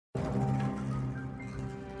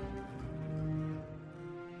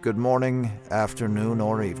good morning, afternoon,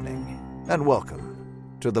 or evening, and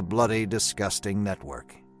welcome to the Bloody Disgusting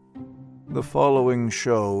Network. The following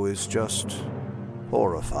show is just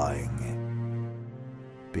horrifying.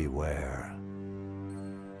 Beware.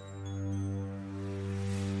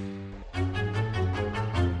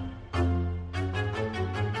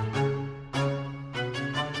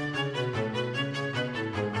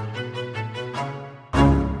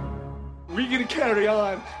 Carry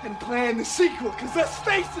on and plan the sequel, because let's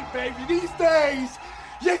face it, baby, these days,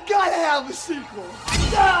 you gotta have a sequel.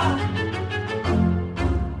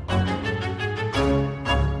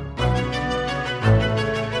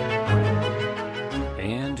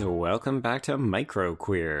 And welcome back to Micro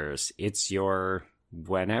Queers. It's your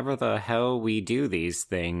whenever the hell we do these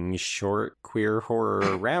things short queer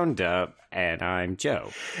horror roundup, and I'm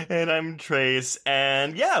Joe. And I'm Trace,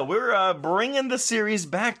 and yeah, we're bringing the series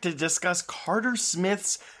back to discuss Carter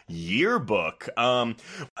Smith's Yearbook, a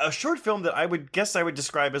short film that I would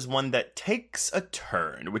describe as one that takes a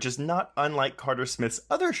turn, which is not unlike Carter Smith's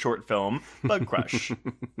other short film, Bug Crush.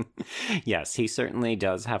 Yes, he certainly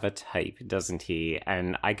does have a type, doesn't he?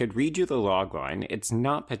 And I could read you the logline. It's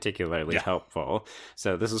not particularly helpful.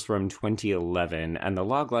 So this is from 2011, and the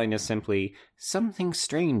logline is simply, "Something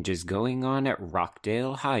strange is going on at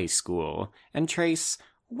Rockdale High School." And Trace,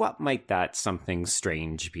 what might that something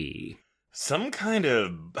strange be? Some kind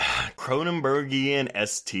of Cronenbergian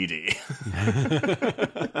STD.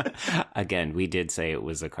 Again, we did say it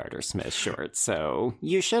was a Carter Smith short, so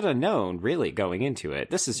you should have known, really, going into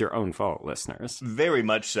it. This is your own fault, listeners. Very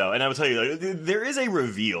much so. And I will tell you, there is a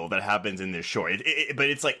reveal that happens in this short, but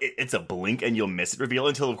it's like, it's a blink and you'll miss it reveal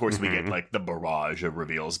until, of course, we get, like, the barrage of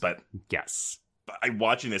reveals, but... Yes. I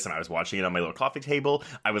watching this, and I was watching it on my little coffee table.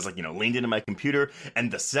 I was like, leaned into my computer,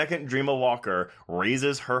 and the second Dreama Walker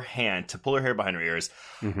raises her hand to pull her hair behind her ears,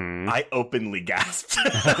 I openly gasped.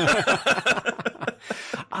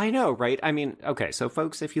 I know, right? I mean, okay, so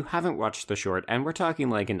folks, if you haven't watched the short, and we're talking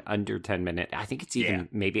like an under 10 minute, I think it's even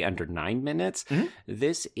maybe under 9 minutes,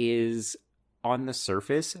 this is... on the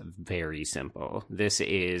surface, very simple. This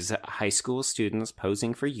is high school students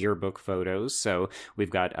posing for yearbook photos. So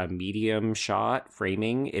we've got a medium shot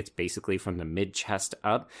framing. It's basically from the mid-chest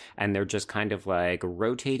up, and they're just kind of like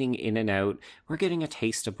rotating in and out. We're getting a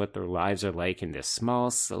taste of what their lives are like in this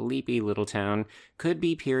small, sleepy little town. Could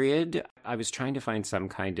be period. I was trying to find some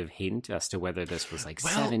kind of hint as to whether this was like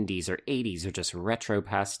 70s or 80s or just retro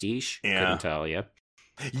pastiche. Yeah. Couldn't tell you.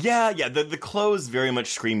 Yeah, the clothes very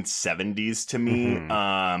much screamed 70s to me.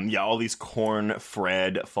 All these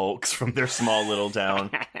corn-fed folks from their small little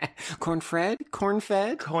town. Corn-fed?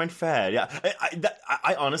 Corn-fed? Corn-fed, yeah.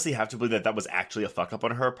 I honestly have to believe that was actually a fuck-up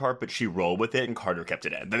on her part, but she rolled with it and Carter kept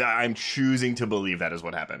it in. I'm choosing to believe that is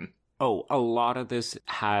what happened. Oh, a lot of this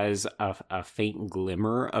has a faint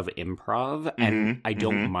glimmer of improv, and I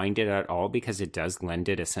don't mind it at all because it does lend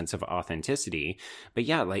it a sense of authenticity. But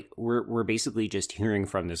yeah, like we're basically just hearing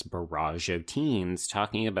from this barrage of teens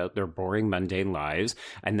talking about their boring, mundane lives,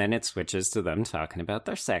 and then it switches to them talking about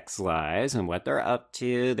their sex lives and what they're up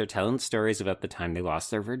to. They're telling stories about the time they lost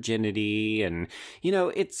their virginity, and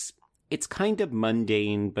it's kind of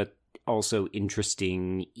mundane, but also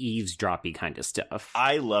interesting, eavesdroppy kind of stuff.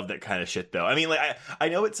 I love that kind of shit, though. I mean, like, I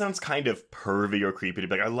know it sounds kind of pervy or creepy to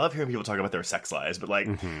be like, I love hearing people talk about their sex lives, but like,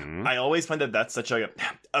 I always find that that's such a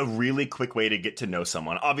really quick way to get to know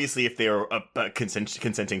someone. Obviously, if they're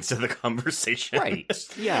consenting to the conversation. Right,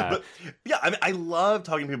 yeah. But yeah, I mean, I love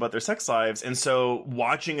talking to people about their sex lives, and so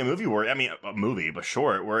watching a movie but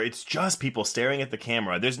short, where it's just people staring at the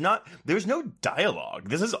camera, there's no dialogue.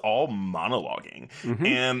 This is all monologuing.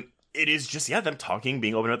 And it is just, them talking,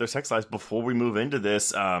 being open about their sex lives before we move into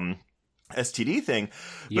this STD thing.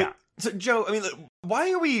 Yeah. So, Joe, I mean,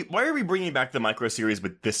 why are we bringing back the micro series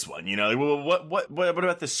with this one? What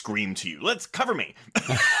about this scream to you? Let's cover me.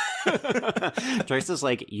 Joyce is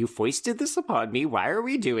like, you foisted this upon me. Why are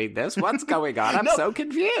we doing this? What's going on? I'm so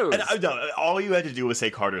confused. And, all you had to do was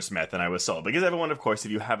say Carter Smith, and I was sold. Because everyone, of course,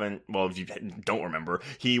 if you don't remember,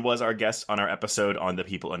 he was our guest on our episode on The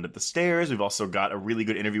People Under the Stairs. We've also got a really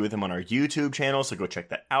good interview with him on our YouTube channel, so go check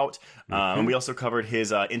that out. And we also covered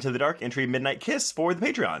his Into the Dark entry, Midnight Kiss, for the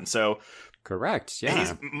Patreon. So... Correct,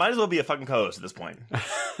 yeah. He might as well be a fucking co-host at this point.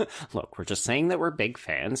 Look, we're just saying that we're big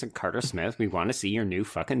fans, and Carter Smith, we want to see your new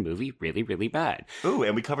fucking movie really, really bad. Ooh,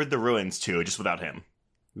 and we covered The Ruins, too, just without him.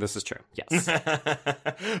 This is true, yes.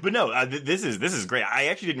 But no, this is great. I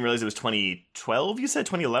actually didn't realize it was 2012, you said?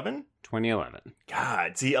 2011? 2011.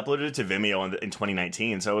 God, see, he uploaded it to Vimeo in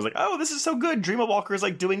 2019, so I was like, oh, this is so good. Dream of Walker is,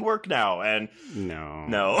 like, doing work now, and...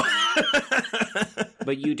 No.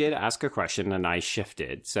 But you did ask a question, and I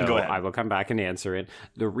shifted, so Go ahead. I will come back and answer it.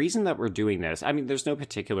 The reason that we're doing this, I mean, there's no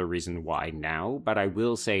particular reason why now, but I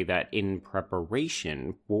will say that in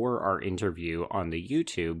preparation for our interview on the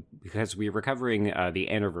YouTube, because we were covering the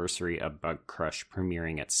anniversary of Bug Crush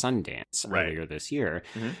premiering at Sundance earlier this year,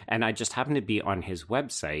 and I just happened to be on his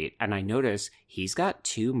website, and I noticed he's got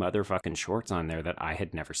 2 motherfucking shorts on there that I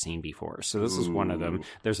had never seen before. So this is one of them.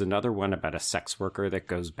 There's another one about a sex worker that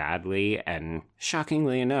goes badly, and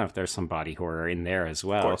shockingly enough, there's some body horror in there as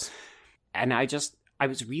well. And I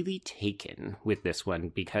was really taken with this one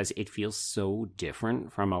because it feels so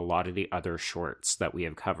different from a lot of the other shorts that we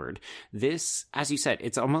have covered. This, as you said,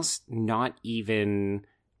 it's almost not even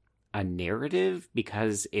a narrative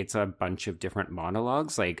because it's a bunch of different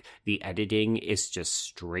monologues. Like, the editing is just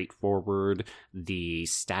straightforward, the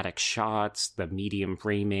static shots, the medium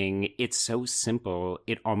framing, it's so simple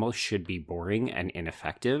it almost should be boring and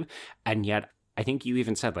ineffective, and yet I think you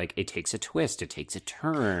even said, like, it takes a twist, it takes a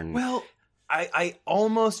turn. Well, I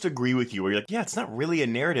almost agree with you where you're like, yeah, it's not really a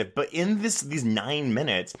narrative, but in these 9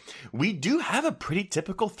 minutes, we do have a pretty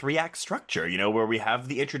typical 3-act structure, you know, where we have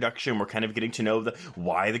the introduction, we're kind of getting to know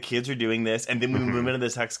why the kids are doing this, and then we move into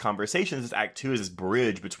this next conversation. This Act 2 is this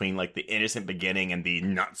bridge between, like, the innocent beginning and the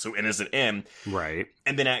not so innocent end. Right.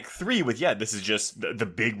 And then Act 3 with, this is just the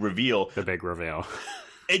big reveal. The big reveal.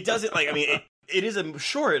 It doesn't, like, I mean, it is a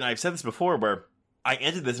short, and I've said this before, where I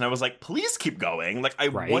ended this and I was like, please keep going. Like, I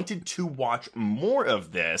wanted to watch more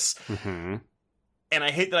of this. And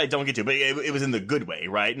I hate that I don't get to, but it was in the good way,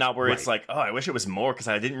 right? Not where it's like, oh, I wish it was more because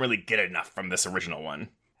I didn't really get enough from this original one.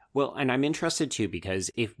 Well, and I'm interested too,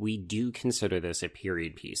 because if we do consider this a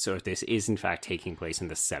period piece, so if this is in fact taking place in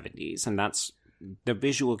the 70s, and that's the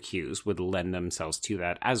visual cues would lend themselves to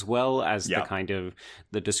that, as well as the kind of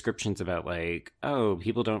the descriptions about, like, oh,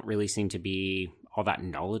 people don't really seem to be all that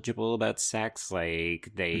knowledgeable about sex,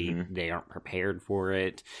 like they aren't prepared for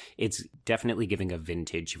it. It's definitely giving a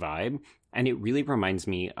vintage vibe, and it really reminds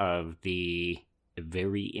me of the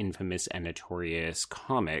very infamous and notorious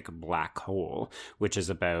comic Black Hole, which is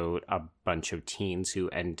about a bunch of teens who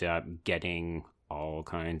end up getting all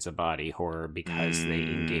kinds of body horror because they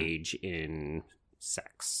engage in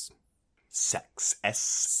sex. Sex.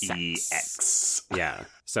 S-E-X. Yeah.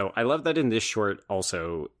 So I love that in this short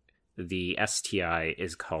also the STI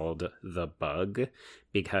is called the bug,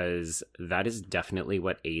 because that is definitely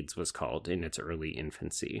what AIDS was called in its early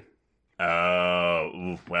infancy.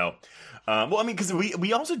 Oh, well, I mean, because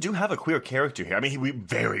we also do have a queer character here. I mean, we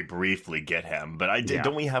very briefly get him, but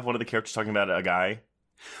don't we have one of the characters talking about a guy?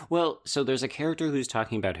 Well, so there's a character who's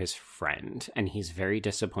talking about his friend, and he's very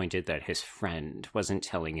disappointed that his friend wasn't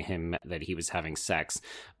telling him that he was having sex.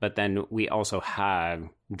 But then we also have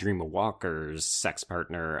Dreamer Walker's sex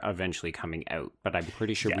partner eventually coming out, but I'm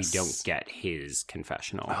pretty sure we don't get his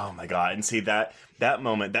confessional. Oh my god! And see that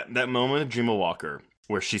moment, that moment of Dreamer Walker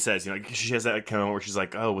where she says, you know, she has that kind of moment where she's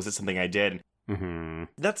like, "Oh, was it something I did?"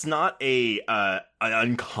 That's not an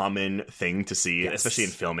uncommon thing to see, especially in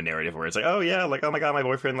film and narrative, where it's like, oh yeah, like, oh my god, my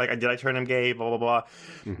boyfriend, like, did I turn him gay, blah blah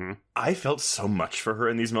blah. I felt so much for her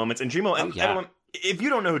in these moments, and Dreamer, everyone, if you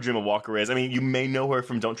don't know who Dreamer Walker is, I mean, you may know her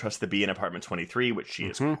from Don't Trust the Bee in Apartment 23, which she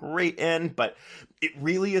is great in, but it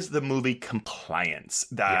really is the movie Compliance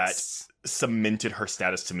that cemented her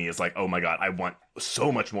status to me as like, oh my god, I want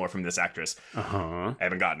so much more from this actress. I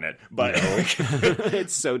haven't gotten it, but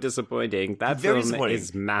it's so disappointing. That film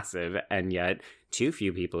is massive, and yet too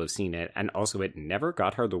few people have seen it, and also it never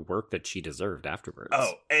got her the work that she deserved afterwards.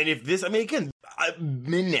 Oh, and if this, I mean, again, a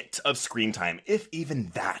minute of screen time, if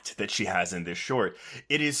even that she has in this short,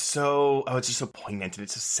 it is so, it's just so poignant, and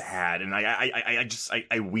it's so sad, and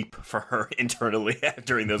I weep for her internally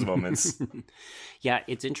during those moments. Yeah,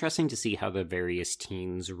 it's interesting to see how the various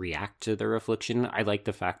teens react to their affliction. I like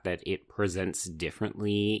the fact that it presents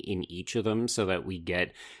differently in each of them, so that we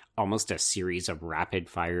get almost a series of rapid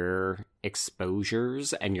fire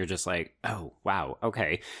exposures, and you're just like, oh, wow,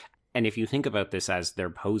 okay. And if you think about this as they're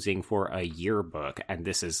posing for a yearbook, and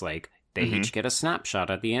this is like, they each get a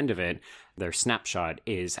snapshot at the end of it, their snapshot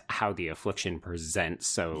is how the affliction presents,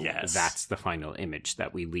 so that's the final image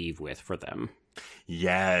that we leave with for them.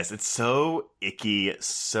 Yes, it's so icky,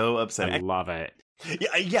 so upsetting. I love it.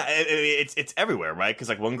 Yeah, it's everywhere, right? Because,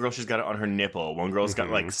 like, one girl, she's got it on her nipple. One girl's got,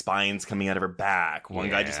 like, spines coming out of her back. One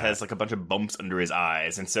guy just has, like, a bunch of bumps under his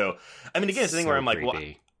eyes. And so, I mean, again, it's a thing where I'm like, well,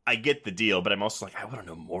 I get the deal, but I'm also like, I want to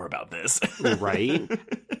know more about this. Right?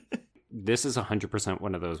 this is 100%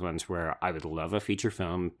 one of those ones where I would love a feature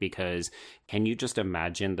film, because can you just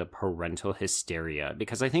imagine the parental hysteria?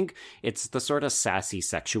 Because I think it's the sort of sassy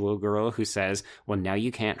sexual girl who says, well, now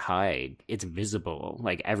you can't hide. It's visible.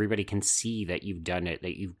 Like, everybody can see that you've done it,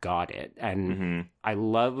 that you've got it. And I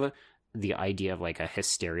love the idea of like a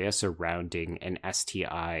hysteria surrounding an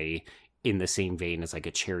STI in the same vein as like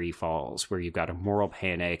a Cherry Falls, where you've got a moral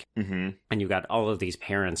panic and you've got all of these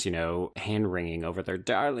parents, you know, hand-wringing over their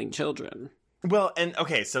darling children. Well, and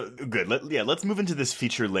okay, so good. Let's move into this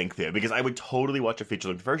feature length there, because I would totally watch a feature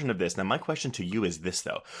length version of this. Now, my question to you is this,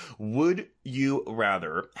 though. Would you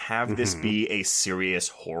rather have this be a serious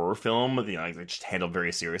horror film, you know, like just handled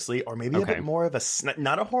very seriously, or maybe a bit more of a,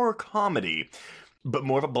 not a horror comedy, but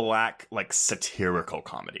more of a black, like, satirical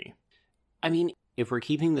comedy? I mean, if we're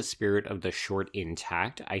keeping the spirit of the short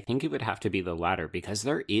intact, I think it would have to be the latter, because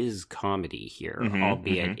there is comedy here,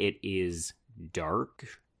 albeit it is dark,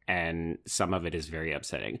 and some of it is very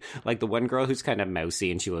upsetting. Like the one girl who's kind of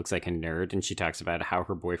mousy and she looks like a nerd, and she talks about how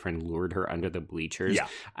her boyfriend lured her under the bleachers. Yeah.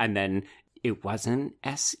 And then it wasn't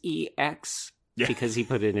sex. Yeah. Because he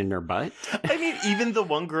put it in her butt. I mean, even the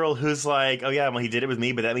one girl who's like, oh yeah, well, he did it with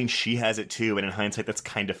me, but that means she has it too. And in hindsight, that's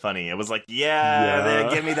kind of funny. It was like, yeah.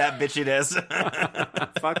 Give me that bitchiness.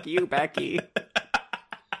 Fuck you, Becky.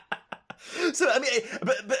 So, I mean,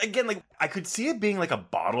 but again, like, I could see it being like a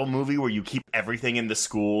bottle movie where you keep everything in the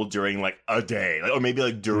school during like a day, like, or maybe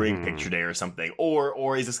like during picture day or something.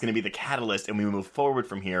 Or is this going to be the catalyst and we move forward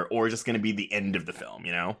from here? Or is this going to be the end of the film,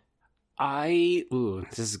 you know?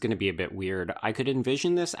 This is going to be a bit weird. I could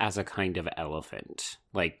envision this as a kind of elephant,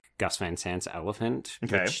 like Gus Van Sant's Elephant,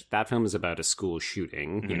 which that film is about a school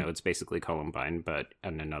shooting. You know, it's basically Columbine, but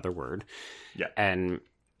in another word. Yeah. And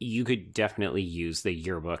you could definitely use the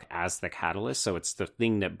yearbook as the catalyst. So it's the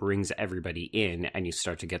thing that brings everybody in and you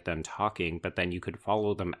start to get them talking, but then you could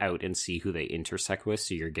follow them out and see who they intersect with.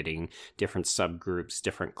 So you're getting different subgroups,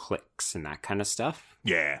 different cliques and that kind of stuff.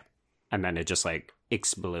 Yeah. And then it just like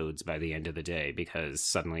explodes by the end of the day because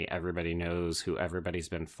suddenly everybody knows who everybody's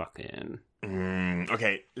been fucking.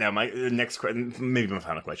 Okay, now my next question, maybe my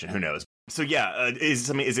final question, who knows? So yeah, is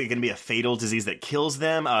it going to be a fatal disease that kills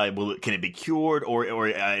them? Can it be cured, or are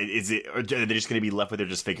they just going to be left with their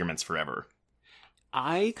disfigurements forever?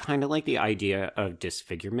 I kind of like the idea of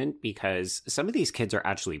disfigurement because some of these kids are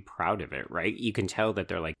actually proud of it, right? You can tell that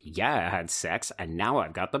they're like, yeah, I had sex and now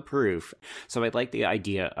I've got the proof. So I like the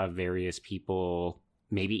idea of various people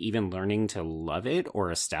maybe even learning to love it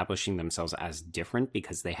or establishing themselves as different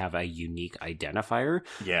because they have a unique identifier.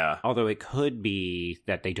 Yeah. Although it could be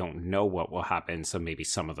that they don't know what will happen, so maybe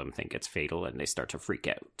some of them think it's fatal and they start to freak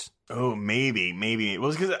out. Oh, maybe.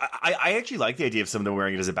 Well, because I actually like the idea of some of them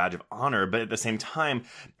wearing it as a badge of honor, but at the same time,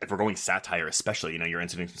 if we're going satire especially, you know, you're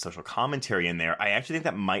inserting some social commentary in there, I actually think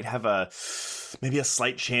that might have maybe a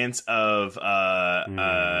slight chance of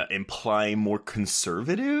implying more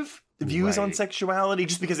conservative views on sexuality,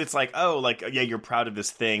 just because it's like, oh, like, yeah, you're proud of this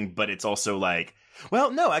thing, but it's also like, well,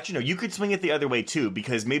 no, actually, no, you could swing it the other way too,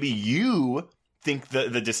 because maybe you think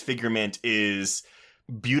the disfigurement is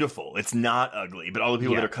beautiful, it's not ugly, but all the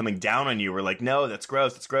people that are coming down on you are like, no, that's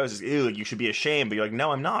gross, it's ew, you should be ashamed, but you're like,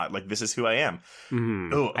 no, I'm not, like, this is who I am.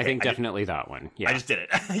 Ooh, okay. I think definitely that one. I just did it.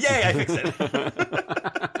 Yay, I fixed it.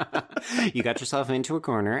 You got yourself into a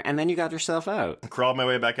corner, and then you got yourself out. Crawled my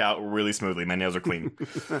way back out really smoothly. My nails are clean.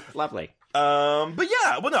 Lovely. But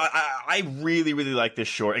yeah, well, no, I really, really like this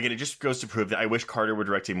short. Again, it just goes to prove that I wish Carter were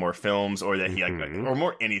directing more films, or that he, or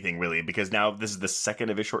more anything, really, because now this is the second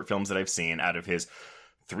of his short films that I've seen out of his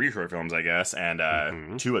 3 short films, I guess,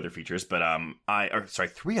 and 2 other features, but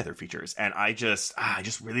 3 other features, and I just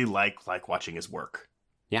really like watching his work.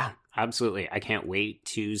 Yeah, absolutely. I can't wait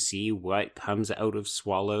to see what comes out of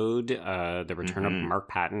Swallowed, the return of Mark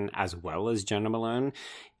Patton, as well as Jenna Malone.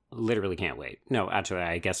 Literally can't wait. No, actually,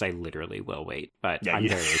 I guess I literally will wait, but I'm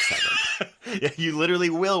very excited. Yeah, you literally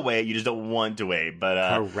will wait. You just don't want to wait,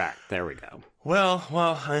 but... Correct. There we go. Well,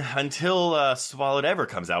 until Swallowed ever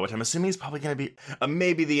comes out, which I'm assuming is probably going to be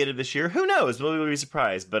maybe the end of this year. Who knows? We'll be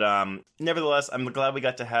surprised. But nevertheless, I'm glad we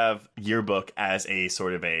got to have Yearbook as a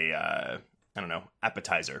sort of a... I don't know,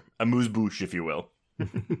 appetizer, amuse-bouche, if you will.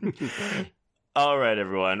 All right,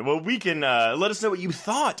 everyone. Well, we can let us know what you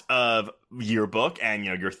thought of Yearbook and,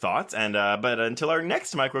 you know, your thoughts. And but until our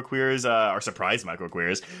next microqueers, our surprise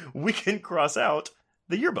microqueers, we can cross out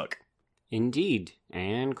the Yearbook. Indeed,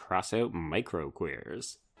 and cross out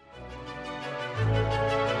microqueers.